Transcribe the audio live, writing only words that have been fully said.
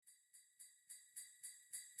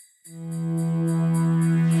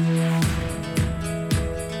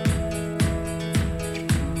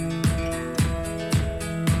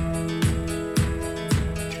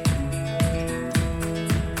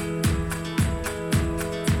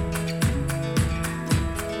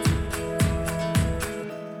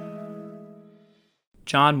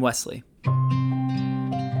John Wesley.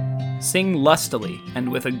 Sing lustily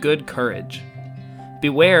and with a good courage.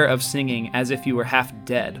 Beware of singing as if you were half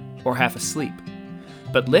dead or half asleep,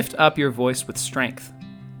 but lift up your voice with strength.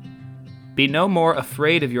 Be no more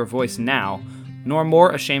afraid of your voice now, nor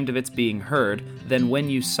more ashamed of its being heard, than when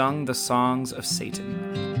you sung the songs of Satan.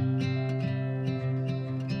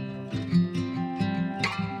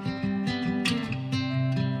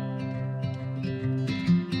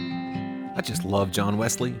 I just love John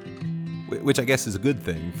Wesley, which I guess is a good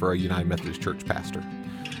thing for a United Methodist Church pastor.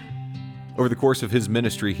 Over the course of his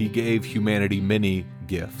ministry, he gave humanity many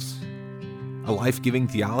gifts. A life-giving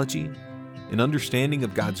theology, an understanding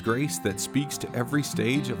of God's grace that speaks to every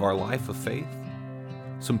stage of our life of faith,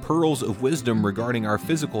 some pearls of wisdom regarding our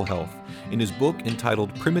physical health in his book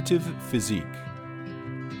entitled Primitive Physique.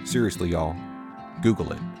 Seriously, y'all,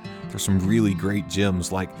 Google it. There's some really great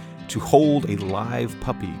gems like to hold a live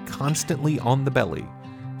puppy constantly on the belly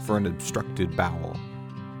for an obstructed bowel.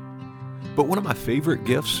 But one of my favorite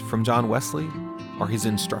gifts from John Wesley are his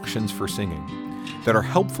instructions for singing that are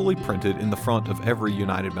helpfully printed in the front of every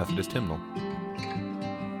United Methodist hymnal.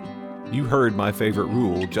 You heard my favorite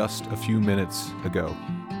rule just a few minutes ago.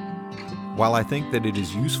 While I think that it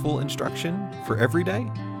is useful instruction for every day,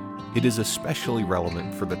 it is especially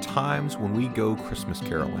relevant for the times when we go Christmas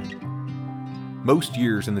caroling. Most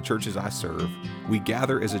years in the churches I serve, we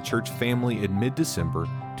gather as a church family in mid-December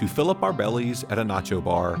to fill up our bellies at a nacho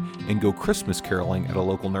bar and go Christmas caroling at a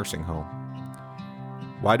local nursing home.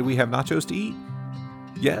 Why do we have nachos to eat?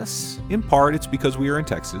 Yes, in part it's because we are in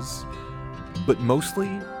Texas, but mostly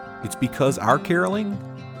it's because our caroling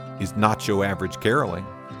is nacho average caroling.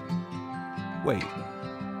 Wait,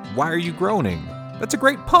 why are you groaning? That's a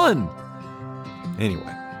great pun!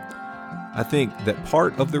 Anyway, I think that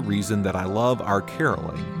part of the reason that I love our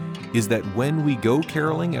caroling is that when we go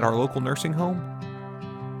caroling at our local nursing home,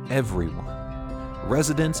 everyone,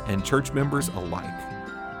 residents and church members alike,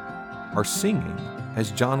 are singing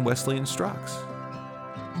as John Wesley instructs.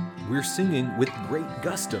 We're singing with great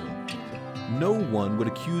gusto. No one would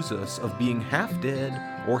accuse us of being half dead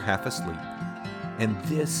or half asleep. And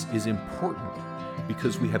this is important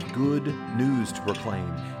because we have good news to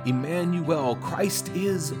proclaim. Emmanuel, Christ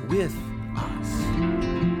is with us.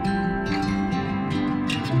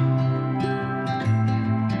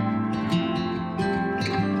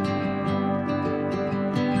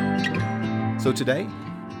 So today,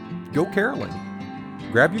 go caroling.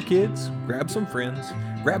 Grab your kids, grab some friends,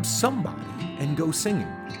 grab somebody, and go singing.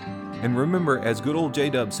 And remember, as good old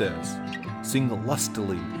J-Dub says, sing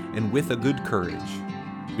lustily and with a good courage.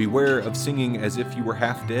 Beware of singing as if you were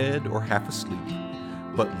half dead or half asleep,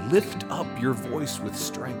 but lift up your voice with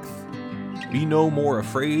strength. Be no more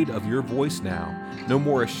afraid of your voice now, no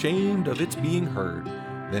more ashamed of its being heard,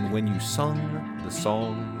 than when you sung the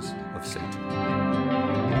songs of Satan.